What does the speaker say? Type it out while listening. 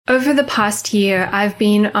Over the past year, I've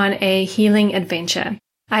been on a healing adventure.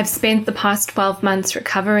 I've spent the past 12 months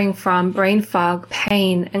recovering from brain fog,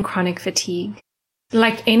 pain, and chronic fatigue.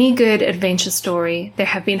 Like any good adventure story, there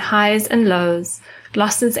have been highs and lows,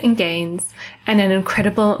 losses and gains, and an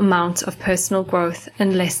incredible amount of personal growth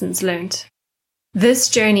and lessons learned. This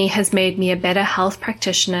journey has made me a better health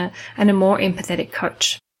practitioner and a more empathetic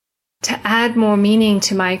coach. To add more meaning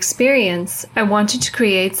to my experience, I wanted to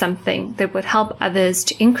create something that would help others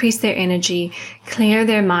to increase their energy, clear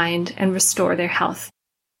their mind, and restore their health.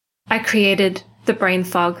 I created the Brain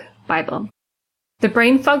Fog Bible. The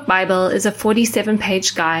Brain Fog Bible is a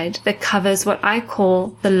 47-page guide that covers what I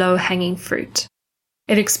call the low-hanging fruit.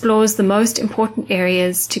 It explores the most important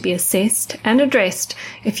areas to be assessed and addressed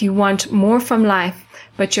if you want more from life,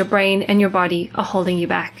 but your brain and your body are holding you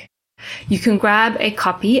back. You can grab a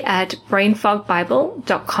copy at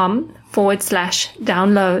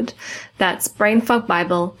brainfogbible.com/download. That's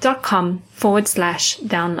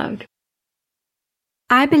brainfogbible.com/download.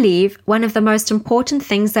 I believe one of the most important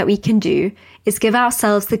things that we can do is give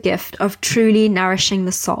ourselves the gift of truly nourishing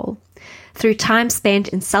the soul through time spent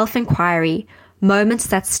in self-inquiry, moments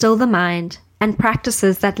that still the mind, and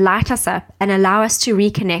practices that light us up and allow us to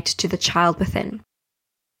reconnect to the child within.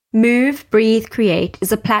 Move, Breathe, Create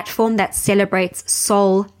is a platform that celebrates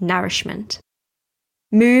soul nourishment.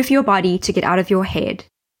 Move your body to get out of your head.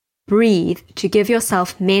 Breathe to give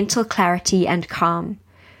yourself mental clarity and calm.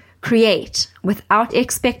 Create without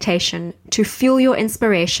expectation to fuel your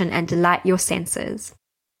inspiration and delight your senses.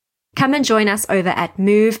 Come and join us over at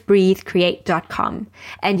movebreathecreate.com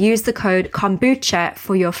and use the code kombucha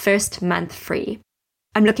for your first month free.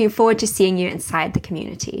 I'm looking forward to seeing you inside the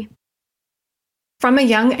community. From a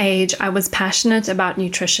young age, I was passionate about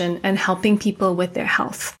nutrition and helping people with their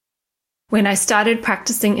health. When I started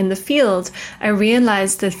practicing in the field, I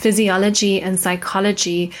realized that physiology and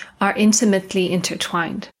psychology are intimately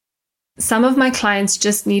intertwined. Some of my clients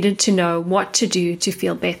just needed to know what to do to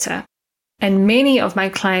feel better. And many of my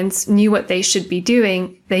clients knew what they should be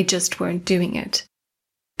doing, they just weren't doing it.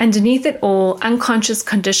 Underneath it all, unconscious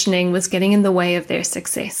conditioning was getting in the way of their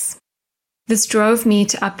success. This drove me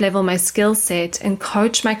to uplevel my skill set and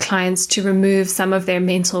coach my clients to remove some of their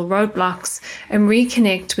mental roadblocks and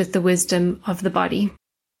reconnect with the wisdom of the body.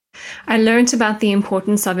 I learned about the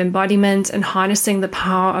importance of embodiment and harnessing the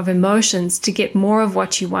power of emotions to get more of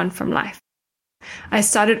what you want from life. I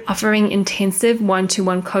started offering intensive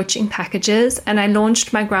one-to-one coaching packages, and I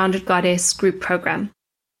launched my Grounded Goddess group program.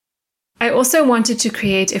 I also wanted to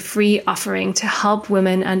create a free offering to help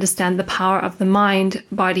women understand the power of the mind,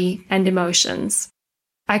 body, and emotions.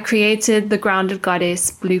 I created the Grounded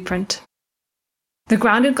Goddess Blueprint. The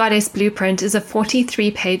Grounded Goddess Blueprint is a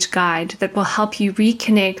 43-page guide that will help you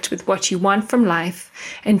reconnect with what you want from life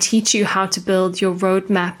and teach you how to build your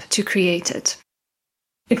roadmap to create it.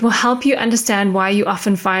 It will help you understand why you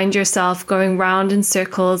often find yourself going round in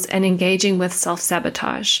circles and engaging with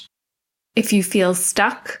self-sabotage. If you feel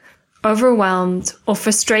stuck, overwhelmed, or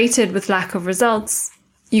frustrated with lack of results,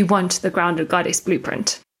 you want the Grounded Goddess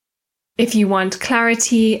Blueprint. If you want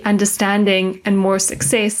clarity, understanding, and more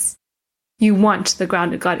success, you want the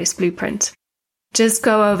Grounded Goddess Blueprint. Just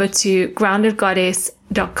go over to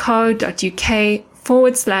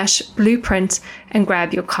groundedgoddess.co.uk/blueprint and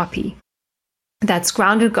grab your copy. That's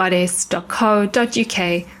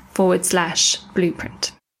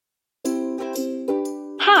groundedgoddess.co.uk/blueprint.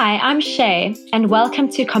 Hi, I'm Shay, and welcome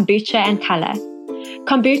to Kombucha and Color.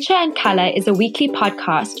 Kombucha and Color is a weekly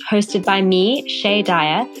podcast hosted by me, Shay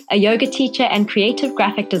Dyer, a yoga teacher and creative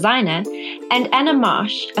graphic designer, and Anna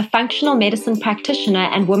Marsh, a functional medicine practitioner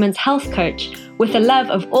and women's health coach with a love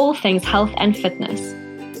of all things health and fitness.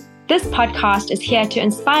 This podcast is here to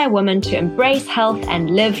inspire women to embrace health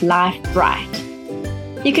and live life bright.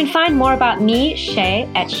 You can find more about me, Shay,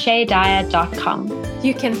 at shaydyer.com.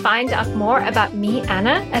 You can find out more about me,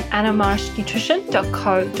 Anna, at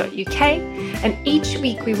annamarshnutrition.co.uk, and each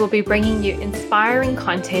week we will be bringing you inspiring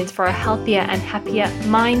content for a healthier and happier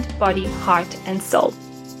mind, body, heart, and soul.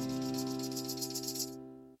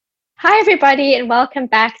 Hi, everybody, and welcome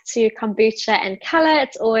back to Kombucha and Color.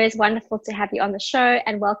 It's always wonderful to have you on the show,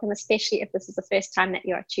 and welcome especially if this is the first time that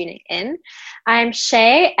you are tuning in. I'm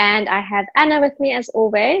Shay, and I have Anna with me as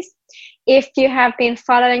always. If you have been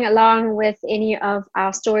following along with any of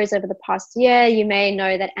our stories over the past year, you may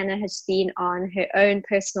know that Anna has been on her own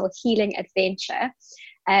personal healing adventure.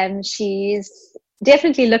 She's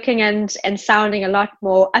definitely looking and sounding a lot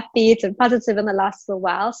more upbeat and positive in the last little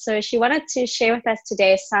while. So she wanted to share with us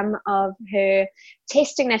today some of her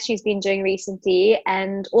testing that she's been doing recently,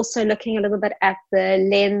 and also looking a little bit at the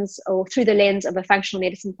lens, or through the lens, of a functional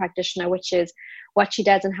medicine practitioner, which is what she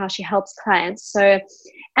does and how she helps clients. So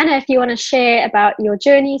Anna, if you want to share about your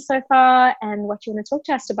journey so far and what you want to talk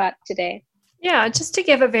to us about today. Yeah, just to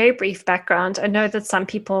give a very brief background, I know that some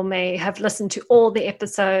people may have listened to all the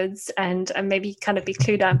episodes and maybe kind of be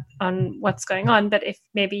clued up on what's going on. But if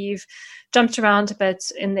maybe you've jumped around a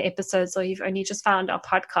bit in the episodes, or you've only just found our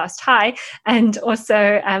podcast, hi. And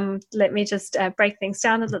also let me just break things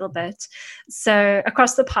down a little bit. So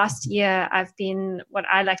across the past year, I've been, what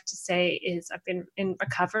I like to say is, I've been in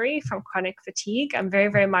recovery from chronic fatigue. I'm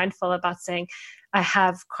very, very mindful about saying I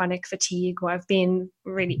have chronic fatigue, or I've been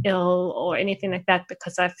really ill, or anything like that,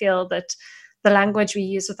 because I feel that the language we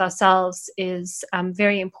use with ourselves is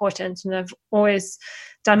very important. And I've always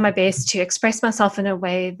done my best to express myself in a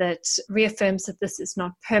way that reaffirms that this is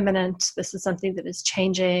not permanent. This is something that is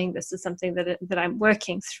changing. This is something that I'm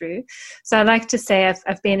working through. So I like to say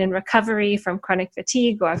I've been in recovery from chronic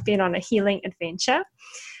fatigue, or I've been on a healing adventure.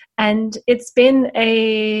 And it's been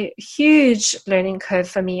a huge learning curve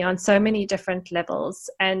for me on so many different levels.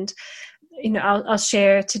 And, I'll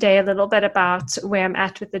share today a little bit about where I'm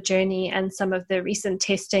at with the journey and some of the recent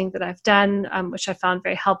testing that I've done, which I found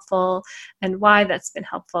very helpful, and why that's been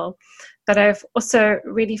helpful. But I've also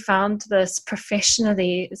really found this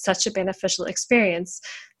professionally such a beneficial experience.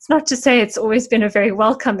 It's not to say it's always been a very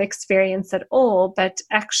welcome experience at all, but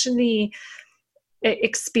actually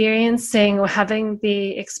experiencing, or having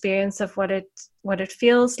the experience of what it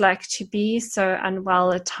feels like to be so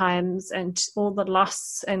unwell at times, and all the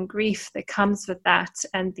loss and grief that comes with that,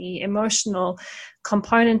 and the emotional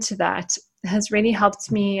component to that, has really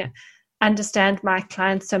helped me understand my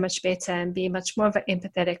clients so much better and be much more of an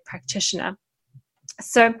empathetic practitioner.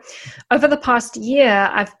 So over the past year,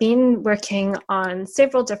 I've been working on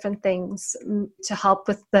several different things to help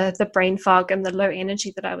with the brain fog and the low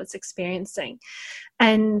energy that I was experiencing.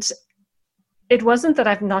 And it wasn't that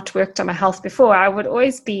I've not worked on my health before. I've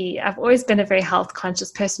always been a very health conscious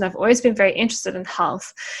person. I've always been very interested in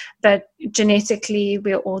health, but genetically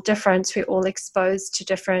we're all different. We're all exposed to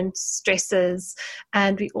different stresses,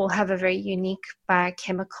 and we all have a very unique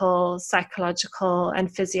biochemical, psychological,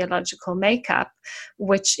 and physiological makeup,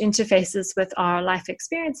 which interfaces with our life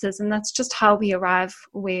experiences. And that's just how we arrive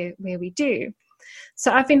where we do.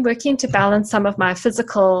 So I've been working to balance some of my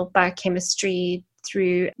physical biochemistry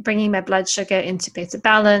through bringing my blood sugar into better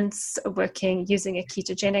balance, using a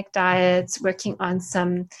ketogenic diet, working on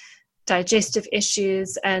some digestive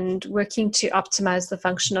issues, and working to optimize the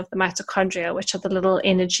function of the mitochondria, which are the little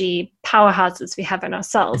energy powerhouses we have in our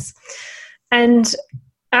cells. And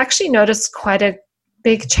I actually noticed quite a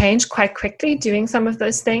big change quite quickly doing some of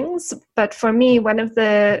those things. But for me, one of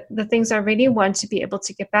the things I really want to be able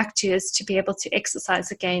to get back to is to be able to exercise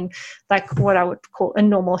again, like what I would call a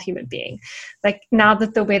normal human being. Like now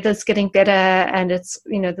that the weather's getting better and it's,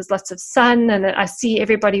 there's lots of sun and I see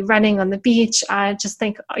everybody running on the beach, I just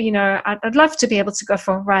think, I'd love to be able to go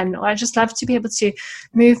for a run, or I just love to be able to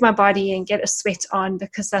move my body and get a sweat on,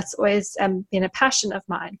 because that's always been a passion of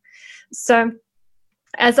mine. So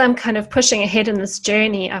as I'm kind of pushing ahead in this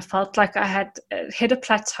journey, I felt like I had hit a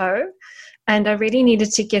plateau, and I really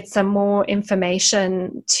needed to get some more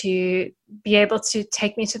information to be able to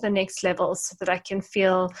take me to the next level, so that I can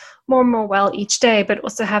feel more and more well each day, but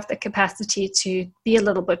also have the capacity to be a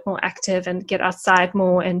little bit more active and get outside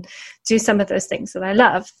more and do some of those things that I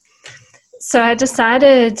love. So I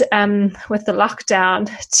decided with the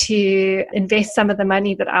lockdown to invest some of the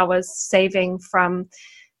money that I was saving from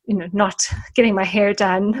not getting my hair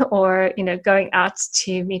done, or, going out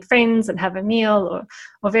to meet friends and have a meal,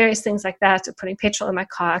 or various things like that, or putting petrol in my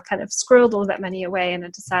car. I kind of squirreled all that money away, and I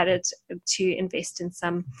decided to invest in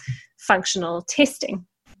some functional testing.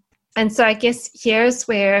 And so I guess here's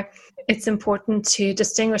where it's important to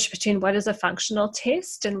distinguish between what is a functional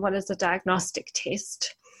test and what is a diagnostic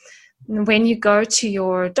test. When you go to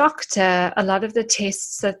your doctor, a lot of the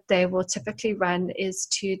tests that they will typically run is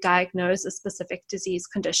to diagnose a specific disease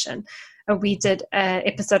condition. We did an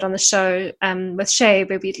episode on the show with Shay,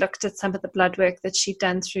 where we looked at some of the blood work that she'd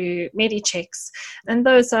done through MediChecks. And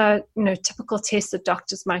those are, typical tests that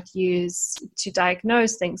doctors might use to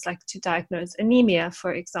diagnose things, like to diagnose anemia,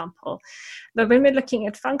 for example. But when we're looking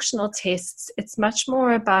at functional tests, it's much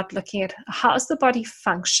more about looking at how's the body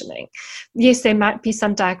functioning. Yes, there might be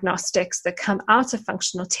some diagnostics that come out of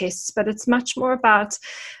functional tests, but it's much more about,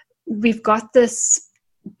 we've got this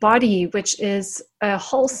body, which is a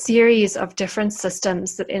whole series of different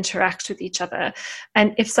systems that interact with each other.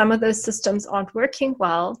 And if some of those systems aren't working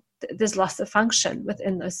well, there's loss of function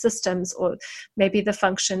within those systems, or maybe the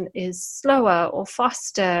function is slower or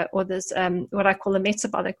faster, or there's what I call a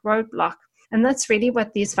metabolic roadblock. And that's really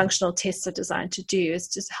what these functional tests are designed to do, is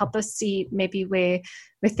just help us see maybe where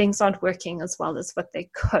things aren't working as well as what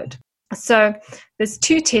they could. So there's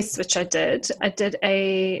 2 tests which I did. I did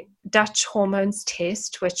a Dutch hormones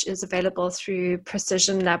test, which is available through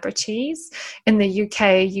Precision Laboratories. In the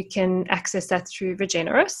UK, you can access that through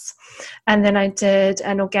Regeneris. And then I did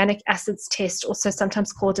an organic acids test, also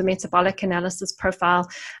sometimes called a metabolic analysis profile.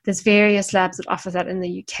 There's various labs that offer that in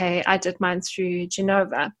the UK. I did mine through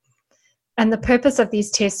Genova. And the purpose of these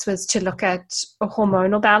tests was to look at a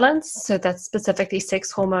hormonal balance. So that's specifically sex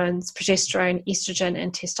hormones, progesterone, estrogen,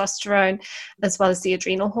 and testosterone, as well as the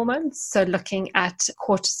adrenal hormones. So looking at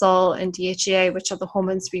cortisol and DHEA, which are the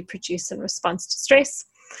hormones we produce in response to stress.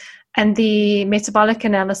 And the metabolic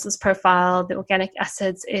analysis profile, the organic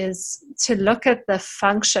acids, is to look at the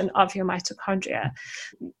function of your mitochondria.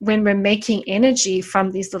 When we're making energy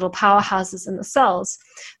from these little powerhouses in the cells,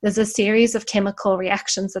 there's a series of chemical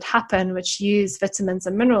reactions that happen which use vitamins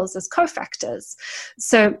and minerals as cofactors.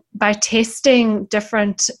 So by testing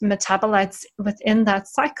different metabolites within that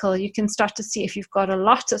cycle, you can start to see if you've got a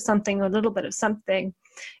lot of something or a little bit of something.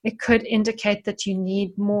 It could indicate that you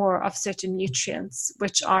need more of certain nutrients,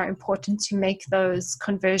 which are important to make those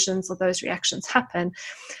conversions or those reactions happen.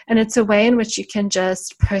 And it's a way in which you can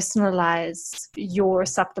just personalize your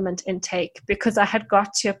supplement intake, because I had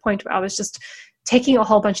got to a point where I was just taking a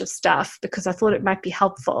whole bunch of stuff because I thought it might be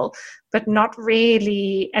helpful, but not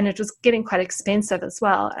really, and it was getting quite expensive as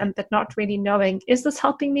well, but not really knowing, is this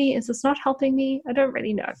helping me? Is this not helping me? I don't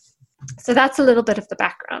really know. So that's a little bit of the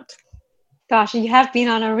background. Gosh, you have been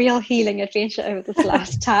on a real healing adventure over this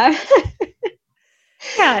last time.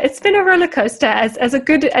 Yeah, it's been a roller coaster, as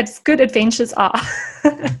good adventures are.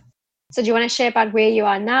 So do you want to share about where you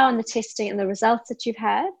are now and the testing and the results that you've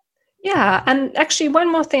had? Yeah, and actually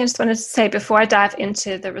one more thing I just wanted to say before I dive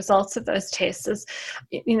into the results of those tests is,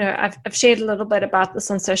 I've shared a little bit about this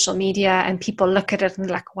on social media, and people look at it and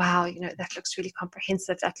they're like, wow, that looks really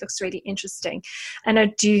comprehensive, that looks really interesting. And I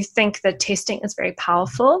do think that testing is very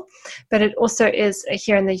powerful, but it also is,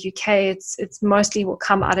 here in the UK, it's mostly will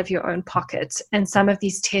come out of your own pocket. And some of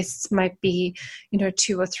these tests might be,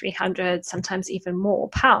 200 or 300, sometimes even more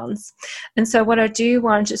pounds. And so what I do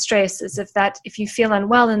want to stress is if you feel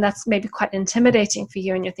unwell and that's maybe quite intimidating for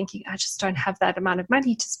you and you're thinking, I just don't have that amount of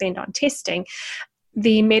money to spend on testing,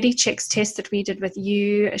 the MediChecks test that we did with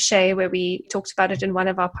you, Shay, where we talked about it in one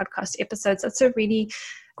of our podcast episodes, that's a really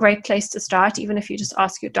great place to start, even if you just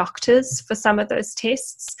ask your doctors for some of those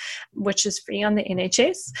tests, which is free on the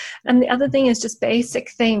NHS. And the other thing is just basic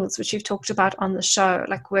things which you've talked about on the show,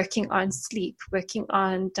 like working on sleep, working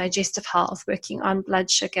on digestive health, working on blood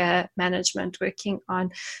sugar management, working on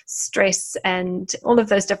stress, and all of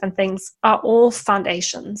those different things are all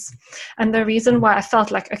foundations. And the reason why I felt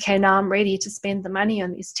like, okay, now I'm ready to spend the money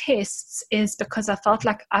on these tests is because I felt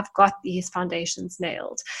like I've got these foundations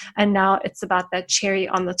nailed. And now it's about that cherry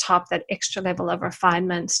on the top, that extra level of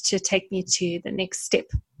refinement to take me to the next step.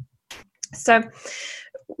 So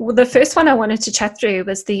the first one I wanted to chat through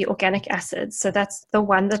was the organic acids. So that's the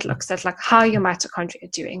one that looks at like how your mitochondria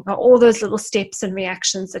are doing, or all those little steps and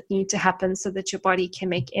reactions that need to happen so that your body can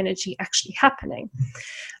make energy actually happening.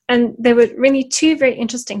 And there were really 2 very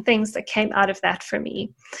interesting things that came out of that for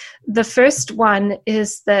me. The first one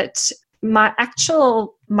is that my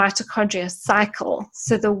actual mitochondria cycle,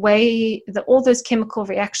 so the way that all those chemical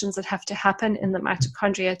reactions that have to happen in the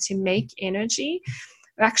mitochondria to make energy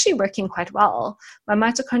are actually working quite well. My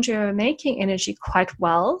mitochondria are making energy quite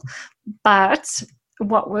well, but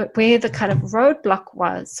where the kind of roadblock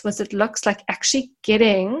was it looks like actually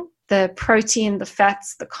getting the protein, the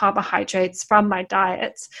fats, the carbohydrates from my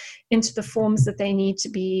diet into the forms that they need to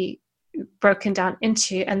be broken down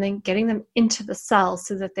into, and then getting them into the cells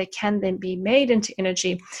so that they can then be made into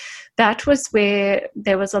energy. That was where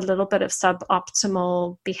there was a little bit of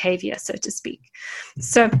suboptimal behavior, so to speak.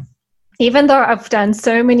 So even though I've done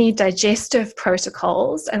so many digestive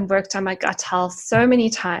protocols and worked on my gut health so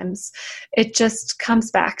many times, it just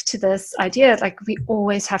comes back to this idea, like we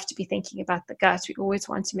always have to be thinking about the gut. We always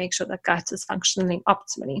want to make sure the gut is functioning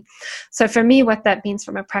optimally. So for me, what that means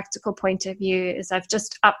from a practical point of view is I've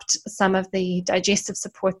just upped some of the digestive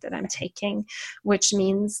support that I'm taking, which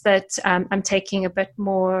means that I'm taking a bit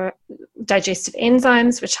more digestive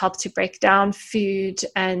enzymes, which help to break down food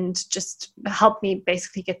and just help me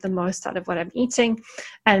basically get the most out of what I'm eating,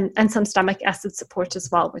 and some stomach acid support as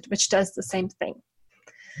well, which does the same thing.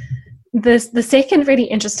 The second really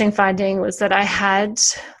interesting finding was that I had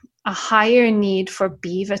a higher need for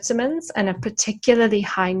B vitamins and a particularly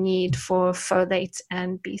high need for folate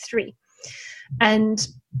and B3. And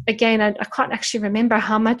again, I can't actually remember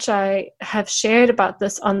how much I have shared about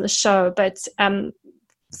this on the show, but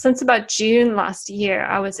since about June last year,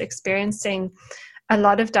 I was experiencing a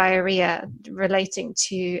lot of diarrhea relating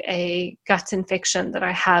to a gut infection that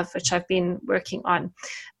I have, which I've been working on.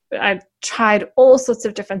 I've tried all sorts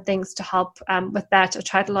of different things to help with that. I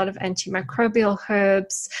tried a lot of antimicrobial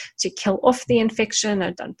herbs to kill off the infection.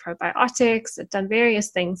 I've done probiotics. I've done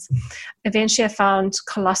various things. Eventually, I found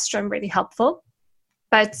colostrum really helpful.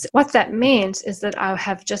 But what that meant is that I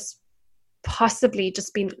have possibly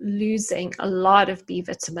been losing a lot of B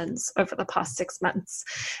vitamins over the past 6 months.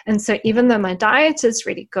 And so even though my diet is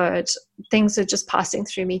really good, things are just passing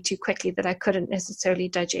through me too quickly that I couldn't necessarily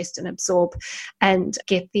digest and absorb and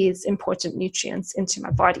get these important nutrients into my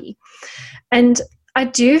body. And I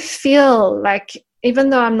do feel like,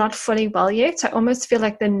 even though I'm not fully well yet, I almost feel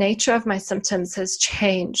like the nature of my symptoms has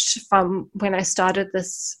changed from when I started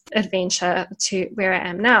this adventure to where I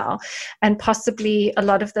am now. And possibly a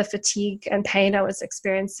lot of the fatigue and pain I was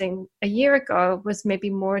experiencing a year ago was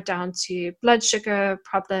maybe more down to blood sugar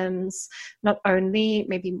problems, not only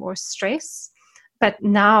maybe more stress. But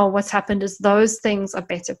now what's happened is those things are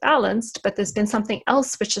better balanced, but there's been something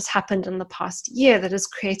else which has happened in the past year that has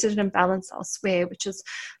created an imbalance elsewhere, which is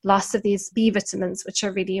loss of these B vitamins, which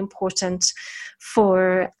are really important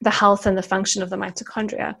for the health and the function of the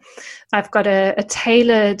mitochondria. I've got a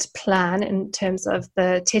tailored plan in terms of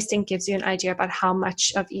the testing gives you an idea about how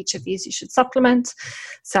much of each of these you should supplement.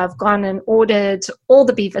 So I've gone and ordered all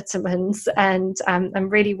the B vitamins, and I'm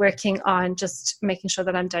really working on just making sure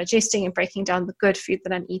that I'm digesting and breaking down the good food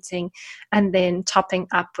that I'm eating, and then topping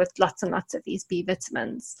up with lots and lots of these B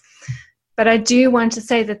vitamins. But I do want to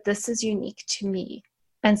say that this is unique to me,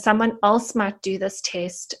 and someone else might do this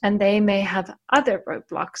test and they may have other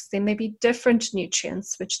roadblocks. There may be different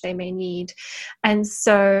nutrients which they may need. And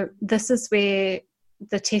so this is where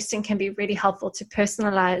the testing can be really helpful to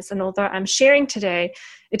personalize. And although I'm sharing today,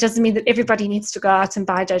 it doesn't mean that everybody needs to go out and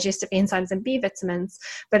buy digestive enzymes and B vitamins,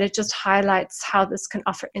 but it just highlights how this can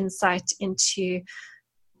offer insight into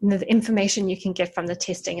the information you can get from the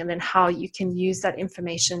testing, and then how you can use that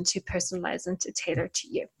information to personalize and to tailor to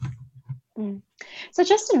you. So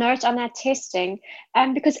just a note on that testing,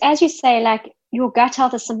 because as you say, like, your gut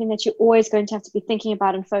health is something that you're always going to have to be thinking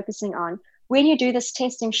about and focusing on. When you do this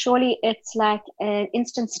testing, surely it's like an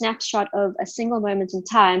instant snapshot of a single moment in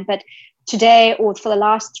time, but today or for the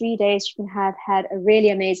last 3 days, you can have had a really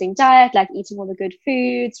amazing diet, like eating all the good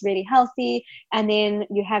foods, really healthy, and then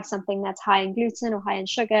you have something that's high in gluten or high in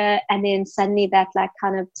sugar, and then suddenly that like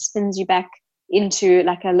kind of spins you back into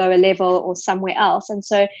like a lower level or somewhere else. And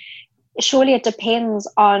so surely it depends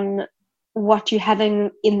on what you're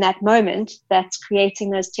having in that moment that's creating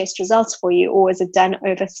those test results for you, or is it done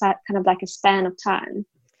over kind of like a span of time?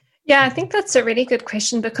 Yeah, I think that's a really good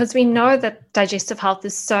question, because we know that digestive health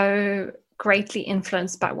is so greatly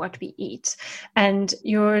influenced by what we eat, and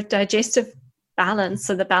your digestive balance,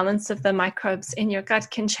 so the balance of the microbes in your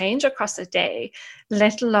gut, can change across a day,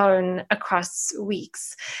 let alone across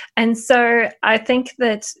weeks. And so I think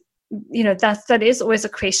that, you know, that is always a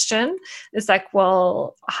question. It's like,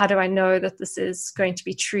 well, how do I know that this is going to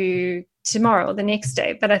be true tomorrow or the next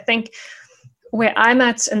day? But I think where I'm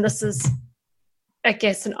at, and this is, I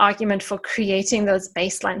guess, an argument for creating those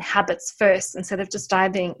baseline habits first instead of just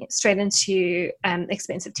diving straight into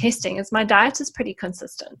expensive testing, is my diet is pretty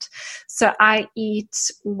consistent. So I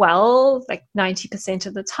eat well, like 90%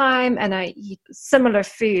 of the time, and I eat similar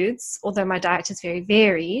foods, although my diet is very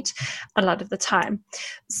varied a lot of the time.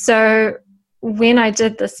 So when I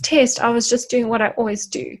did this test, I was just doing what I always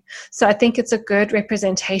do. So I think it's a good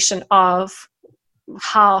representation of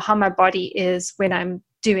how my body is when I'm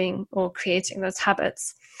doing or creating those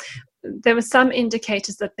habits. There were some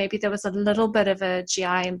indicators that maybe there was a little bit of a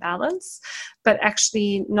GI imbalance, but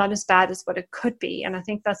actually not as bad as what it could be. And I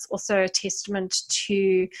think that's also a testament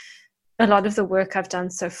to a lot of the work I've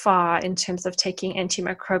done so far in terms of taking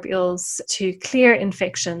antimicrobials to clear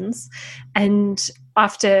infections. And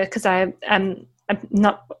after, because I'm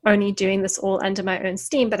not only doing this all under my own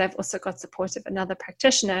steam, but I've also got support of another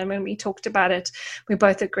practitioner. And when we talked about it, we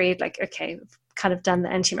both agreed, like, okay, we've kind of done the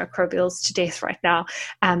antimicrobials to death right now.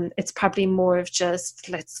 It's probably more of just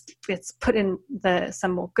let's put in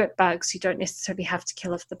some more good bugs. You don't necessarily have to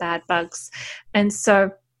kill off the bad bugs. And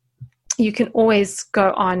so you can always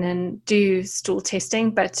go on and do stool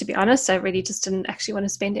testing, but to be honest, I really just didn't actually want to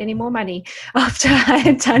spend any more money after I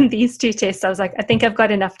had done these 2 tests. I was like, I think I've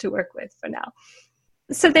got enough to work with for now.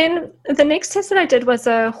 So then the next test that I did was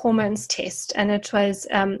a hormones test, and it was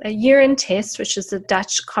a urine test, which is the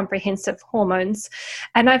Dutch Comprehensive Hormones.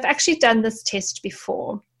 And I've actually done this test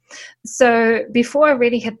before. So before I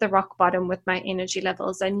really hit the rock bottom with my energy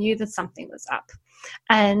levels, I knew that something was up.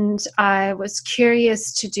 And I was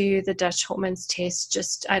curious to do the Dutch hormones test.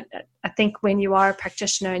 I think when you are a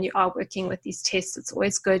practitioner and you are working with these tests, it's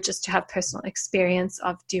always good just to have personal experience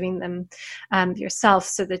of doing them yourself,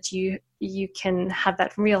 so that you can have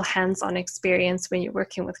that real hands-on experience when you're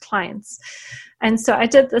working with clients. And so I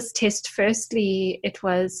did this test. Firstly, it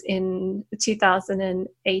was in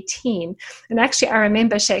 2018. And actually, I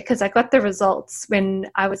remember, Shay, because I got the results when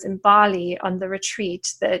I was in Bali on the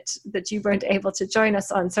retreat that you weren't able to join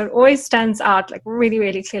us on. So it always stands out like really,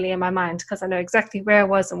 really clearly in my mind, because I know exactly where I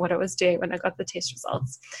was and what I was doing when I got the test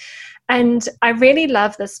results. And I really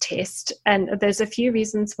love this test. And there's a few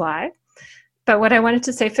reasons why. But what I wanted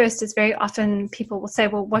to say first is very often people will say,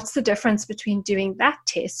 well, what's the difference between doing that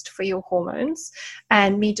test for your hormones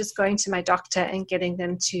and me just going to my doctor and getting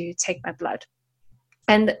them to take my blood?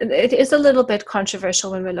 And it is a little bit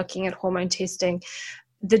controversial when we're looking at hormone testing.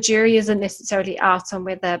 The jury isn't necessarily out on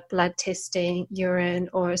whether blood testing, urine,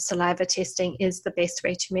 or saliva testing is the best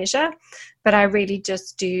way to measure. But I really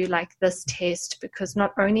just do like this test because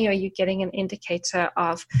not only are you getting an indicator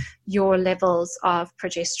of your levels of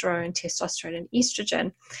progesterone, testosterone, and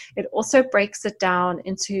estrogen, it also breaks it down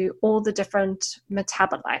into all the different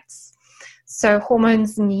metabolites. So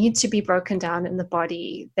hormones need to be broken down in the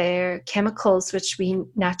body. They're chemicals which we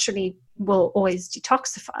naturally will always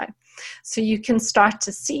detoxify. So you can start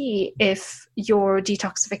to see if your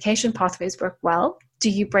detoxification pathways work well. Do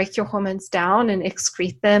you break your hormones down and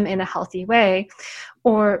excrete them in a healthy way?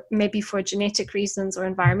 Or maybe for genetic reasons or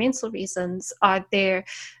environmental reasons, are there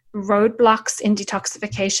roadblocks in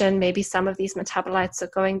detoxification? Maybe some of these metabolites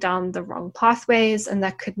are going down the wrong pathways, and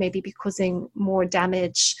that could maybe be causing more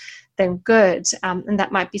damage than good. And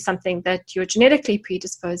that might be something that you're genetically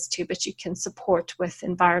predisposed to, but you can support with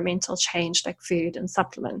environmental change like food and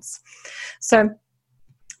supplements. So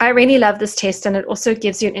I really love this test, and it also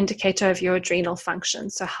gives you an indicator of your adrenal function,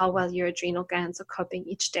 so how well your adrenal glands are coping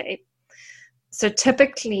each day. So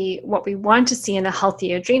typically what we want to see in a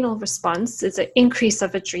healthy adrenal response is an increase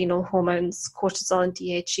of adrenal hormones, cortisol and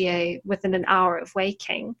DHEA, within an hour of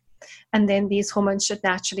waking. And then these hormones should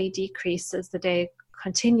naturally decrease as the day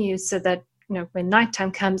continues, so that when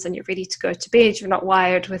nighttime comes and you're ready to go to bed, you're not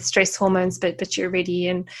wired with stress hormones, but you're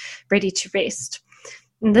ready to rest.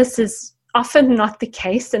 And this is often not the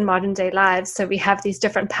case in modern day lives. So we have these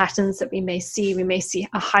different patterns that we may see. We may see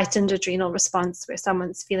a heightened adrenal response where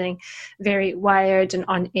someone's feeling very wired and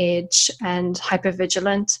on edge and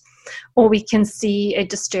hypervigilant. Or we can see a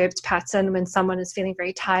disturbed pattern when someone is feeling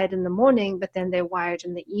very tired in the morning, but then they're wired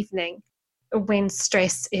in the evening. When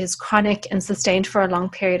stress is chronic and sustained for a long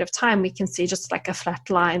period of time, we can see just like a flat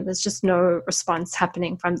line. There's just no response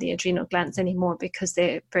happening from the adrenal glands anymore because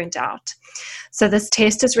they're burnt out. So this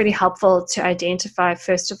test is really helpful to identify,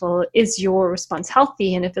 first of all, is your response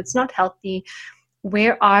healthy? And if it's not healthy,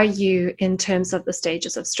 where are you in terms of the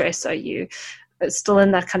stages of stress? Are you still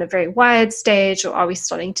in that kind of very wired stage, or are we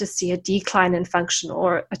starting to see a decline in function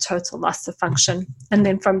or a total loss of function? And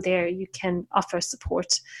then from there, you can offer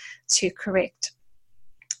support to correct.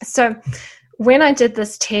 So when I did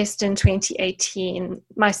this test in 2018,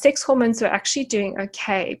 my sex hormones were actually doing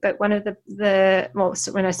okay. But one of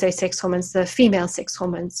so when I say sex hormones, the female sex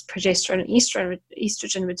hormones, progesterone and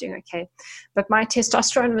estrogen were doing okay. But my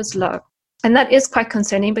testosterone was low. And that is quite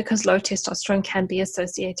concerning because low testosterone can be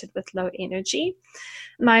associated with low energy.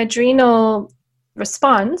 My adrenal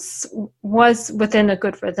response was within a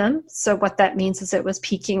good rhythm. So what that means is it was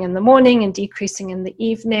peaking in the morning and decreasing in the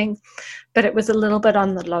evening, but it was a little bit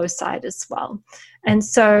on the low side as well. And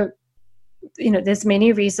so, there's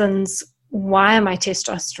many reasons why my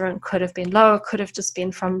testosterone could have been low. It could have just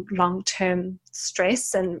been from long-term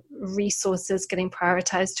stress and resources getting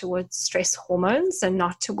prioritized towards stress hormones and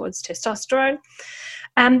not towards testosterone.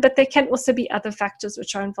 But there can also be other factors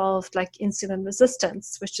which are involved, like insulin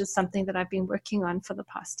resistance, which is something that I've been working on for the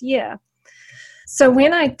past year. So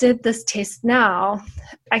when I did this test now,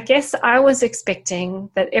 I guess I was expecting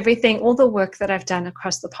that all the work that I've done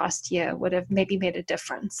across the past year would have maybe made a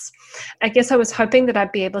difference. I guess I was hoping that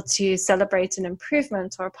I'd be able to celebrate an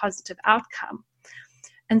improvement or a positive outcome.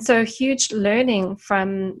 And so a huge learning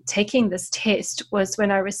from taking this test was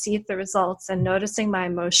when I received the results and noticing my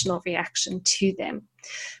emotional reaction to them.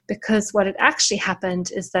 Because what had actually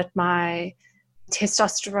happened is that my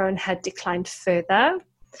testosterone had declined further.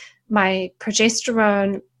 My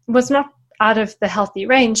progesterone was not out of the healthy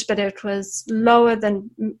range, but it was lower than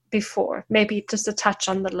before, maybe just a touch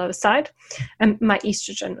on the low side, and my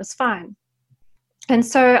estrogen was fine. And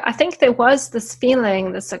so I think there was this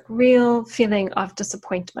feeling, this like real feeling of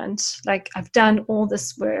disappointment, like I've done all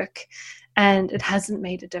this work and it hasn't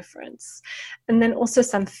made a difference. And then also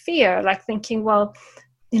some fear, like thinking, well,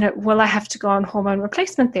 will I have to go on hormone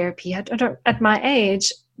replacement therapy? I don't, at my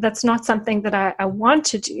age, that's not something that I want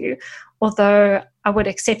to do, although I would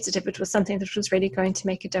accept it if it was something that was really going to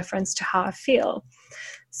make a difference to how I feel.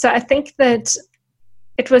 So I think that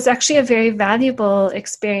it was actually a very valuable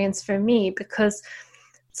experience for me, because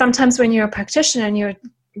sometimes when you're a practitioner and you're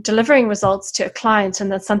delivering results to a client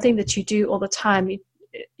and that's something that you do all the time,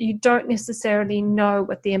 you don't necessarily know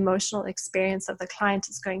what the emotional experience of the client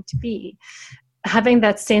is going to be. Having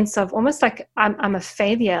that sense of almost like I'm a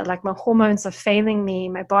failure, like my hormones are failing me,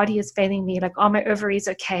 my body is failing me, like are my ovaries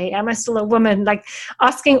okay? Am I still a woman? Like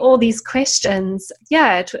asking all these questions.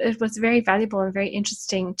 Yeah, it was very valuable and very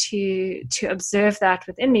interesting to observe that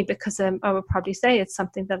within me, because I would probably say it's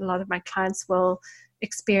something that a lot of my clients will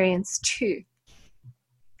experience too.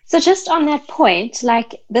 So just on that point,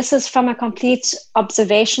 like this is from a complete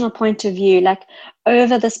observational point of view, like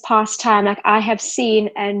over this past time, like I have seen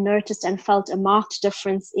and noticed and felt a marked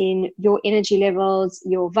difference in your energy levels,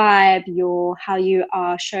 your vibe, how you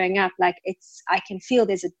are showing up. Like I can feel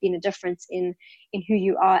there's been a difference in who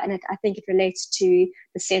you are. And I think it relates to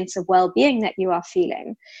the sense of well-being that you are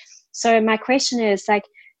feeling. So my question is like,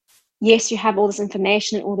 yes, you have all this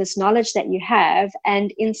information and all this knowledge that you have.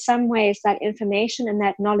 And in some ways, that information and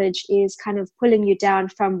that knowledge is kind of pulling you down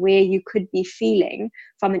from where you could be feeling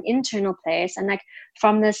from an internal place. And like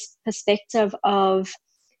from this perspective of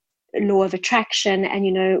law of attraction,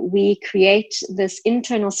 and, we create this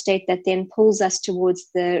internal state that then pulls us towards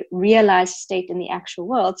the realized state in the actual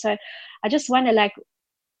world. So I just wonder, like,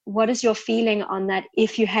 what is your feeling on that?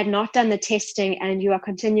 If you had not done the testing and you are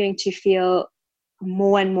continuing to feel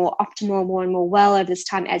more and more optimal, more and more well over this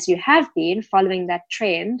time, as you have been following that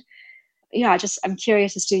trend. I'm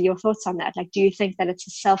curious as to your thoughts on that. Like, do you think that it's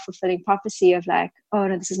a self-fulfilling prophecy of like, oh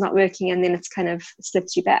no, this is not working, and then it's kind of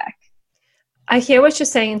slips you back? I hear what you're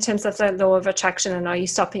saying in terms of the law of attraction, and are you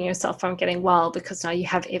stopping yourself from getting well because now you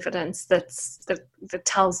have evidence that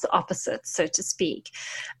tells the opposite, so to speak.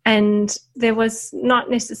 And there was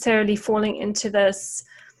not necessarily falling into this,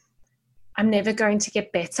 I'm never going to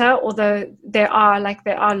get better, although there are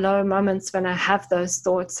low moments when I have those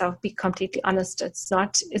thoughts. I'll be completely honest. It's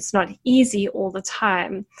not easy all the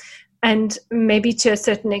time. And maybe to a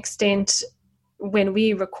certain extent, when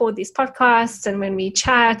we record these podcasts and when we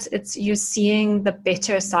chat, it's you seeing the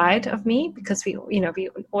better side of me, because we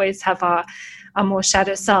always have our more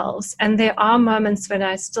shadow selves. And there are moments when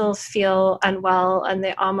I still feel unwell, and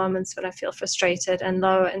there are moments when I feel frustrated and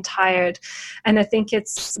low and tired. And I think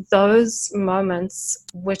it's those moments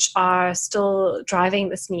which are still driving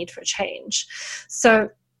this need for change. So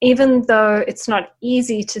even though it's not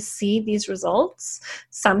easy to see these results,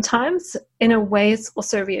 sometimes in a way it's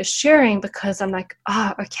also reassuring, because I'm like,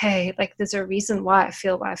 okay, like there's a reason why I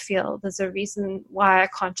feel why I feel. There's a reason why I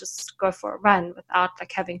can't just go for a run without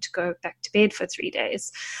like having to go back to bed for 3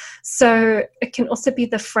 days. So it can also be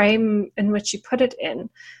the frame in which you put it in.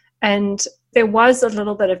 And there was a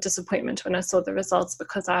little bit of disappointment when I saw the results,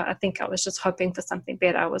 because I think I was just hoping for something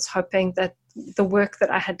better. I was hoping that the work that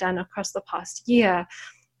I had done across the past year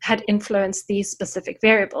had influenced these specific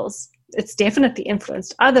variables. It's definitely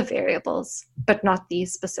influenced other variables, but not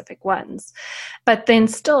these specific ones. But then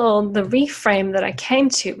still, the reframe that I came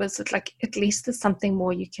to was that, like, at least there's something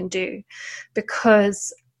more you can do.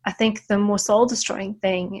 Because I think the more soul-destroying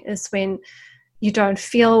thing is when you don't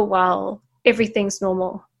feel well, everything's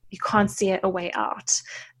normal, you can't see a way out.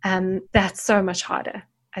 That's so much harder,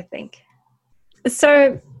 I think.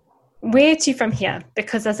 So where to from here?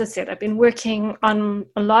 Because as I said, I've been working on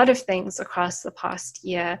a lot of things across the past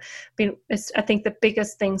year. I think the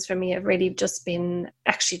biggest things for me have really just been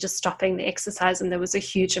actually just stopping the exercise. And there was a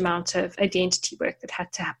huge amount of identity work that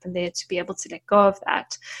had to happen there to be able to let go of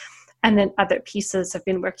that. And then other pieces have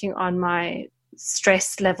been working on my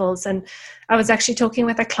stress levels. And I was actually talking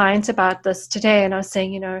with a client about this today, and I was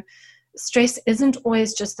saying, stress isn't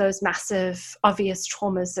always just those massive, obvious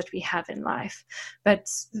traumas that we have in life, but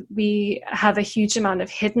we have a huge amount of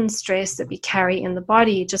hidden stress that we carry in the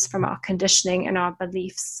body just from our conditioning and our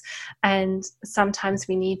beliefs. And sometimes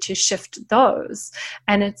we need to shift those.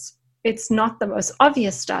 And it's not the most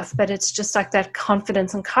obvious stuff, but it's just like that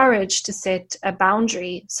confidence and courage to set a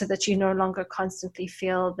boundary so that you no longer constantly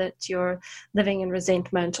feel that you're living in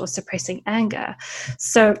resentment or suppressing anger.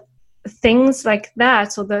 So things like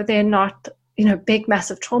that, although they're not big,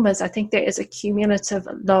 massive traumas, I think there is a cumulative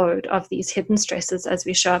load of these hidden stresses as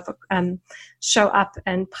we show up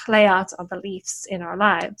and play out our beliefs in our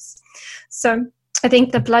lives. So I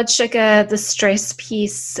think the blood sugar, the stress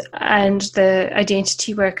piece, and the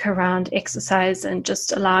identity work around exercise and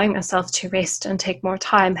just allowing myself to rest and take more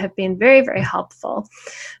time have been very, very helpful.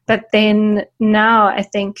 But then now I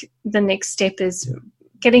think the next step is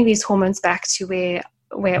getting these hormones back to where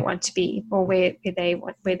I want to be, or where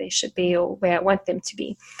they should be, or where I want them to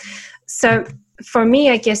be. So for me,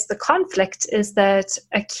 I guess the conflict is that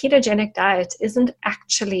a ketogenic diet isn't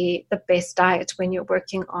actually the best diet when you're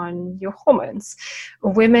working on your hormones.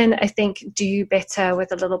 Women, I think, do better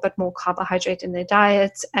with a little bit more carbohydrate in their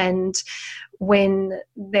diet, and when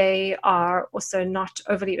they are also not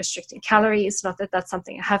overly restricting calories. Not that that's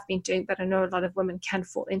something I have been doing, but I know a lot of women can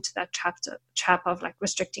fall into that trap of like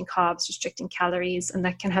restricting carbs, restricting calories, and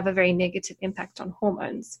that can have a very negative impact on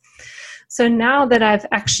hormones. So now that I've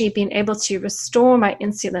actually been able to restore my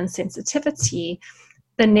insulin sensitivity,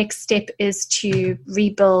 the next step is to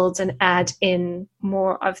rebuild and add in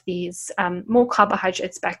more of these, more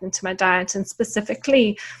carbohydrates back into my diet. And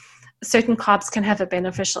specifically, certain carbs can have a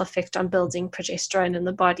beneficial effect on building progesterone in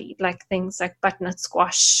the body, like things like butternut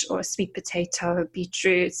squash or sweet potato,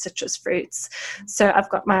 beetroot, citrus fruits. So I've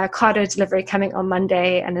got my avocado delivery coming on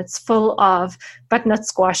Monday, and it's full of butternut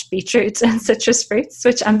squash, beetroot, and citrus fruits,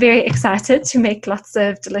 which I'm very excited to make lots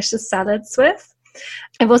of delicious salads with.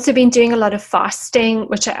 I've also been doing a lot of fasting,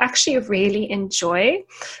 which I actually really enjoy,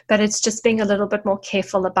 but it's just being a little bit more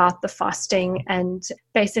careful about the fasting and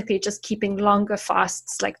basically just keeping longer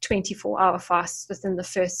fasts, like 24-hour fasts within the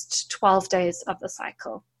first 12 days of the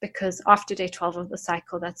cycle, because after day 12 of the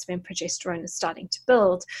cycle, that's when progesterone is starting to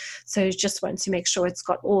build. So you just want to make sure it's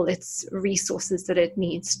got all its resources that it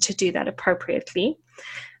needs to do that appropriately.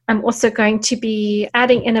 I'm also going to be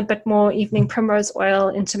adding in a bit more evening primrose oil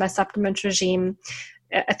into my supplement regime.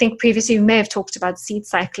 I think previously we may have talked about seed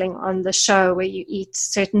cycling on the show, where you eat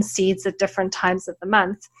certain seeds at different times of the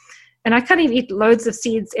month. And I can't even eat loads of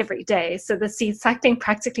seeds every day. So the seed cycling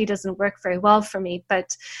practically doesn't work very well for me.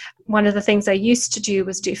 But one of the things I used to do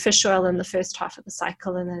was do fish oil in the first half of the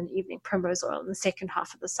cycle and then evening primrose oil in the second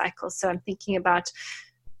half of the cycle. So I'm thinking about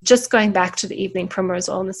just going back to the evening primrose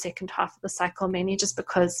oil in the second half of the cycle, mainly just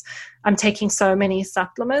because I'm taking so many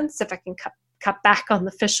supplements. If I can cut back on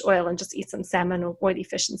the fish oil and just eat some salmon or oily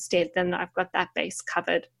fish instead, then I've got that base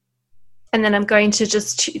covered. And then I'm going to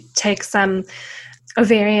just take some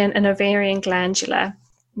ovarian glandular,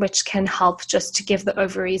 which can help just to give the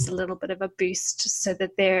ovaries a little bit of a boost so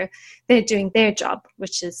that they're doing their job,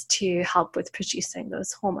 which is to help with producing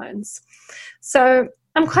those hormones. So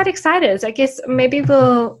I'm quite excited. I guess maybe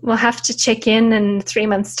we'll have to check in 3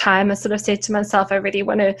 months' time. I sort of said to myself, I really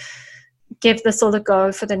want to give this all a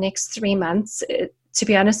go for the next 3 months. To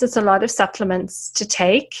be honest, it's a lot of supplements to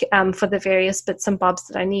take for the various bits and bobs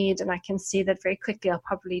that I need. And I can see that very quickly I'll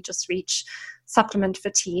probably just reach supplement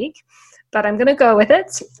fatigue. But I'm going to go with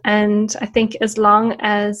it. And I think as long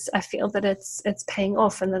as I feel that it's paying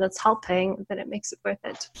off and that it's helping, then it makes it worth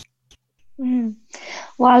it.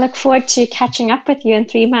 Well, I look forward to catching up with you in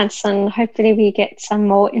 3 months, and hopefully we get some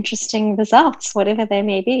more interesting results, whatever they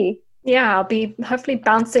may be. Yeah, I'll be hopefully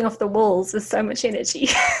bouncing off the walls with so much energy.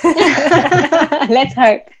 Let's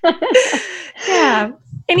hope. Yeah.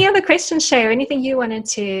 Any other questions, Shay, or anything you wanted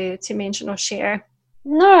to mention or share?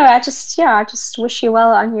 No, I just wish you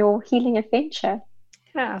well on your healing adventure.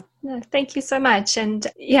 Yeah, no, thank you so much. And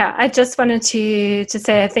yeah, I just wanted to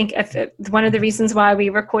say, I think one of the reasons why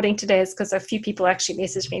we're recording today is because a few people actually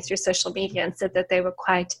messaged me through social media and said that they were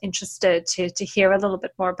quite interested to hear a little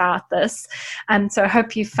bit more about this. And so I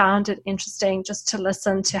hope you found it interesting just to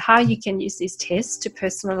listen to how you can use these tests to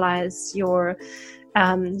personalize your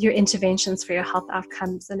interventions for your health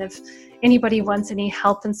outcomes. And if anybody wants any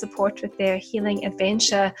help and support with their healing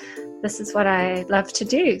adventure, this is what I love to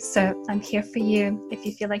do. So I'm here for you if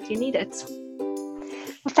you feel like you need it.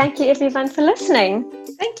 Well, thank you everyone for listening.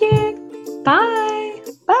 Thank you. Bye.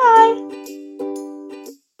 Bye.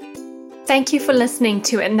 Thank you for listening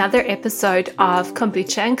to another episode of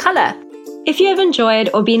Kombucha and Color. If you have enjoyed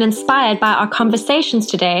or been inspired by our conversations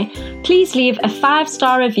today, please leave a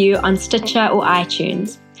 5-star review on Stitcher or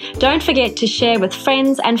iTunes. Don't forget to share with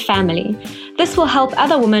friends and family. This will help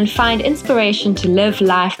other women find inspiration to live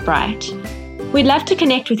life bright. We'd love to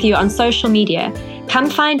connect with you on social media. Come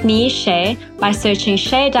find me, Shay, by searching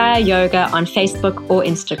Shay Dyer Yoga on Facebook or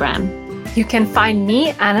Instagram. You can find me,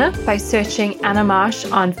 Anna, by searching Anna Marsh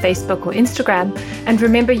on Facebook or Instagram. And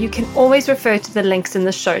remember, you can always refer to the links in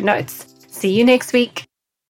the show notes. See you next week.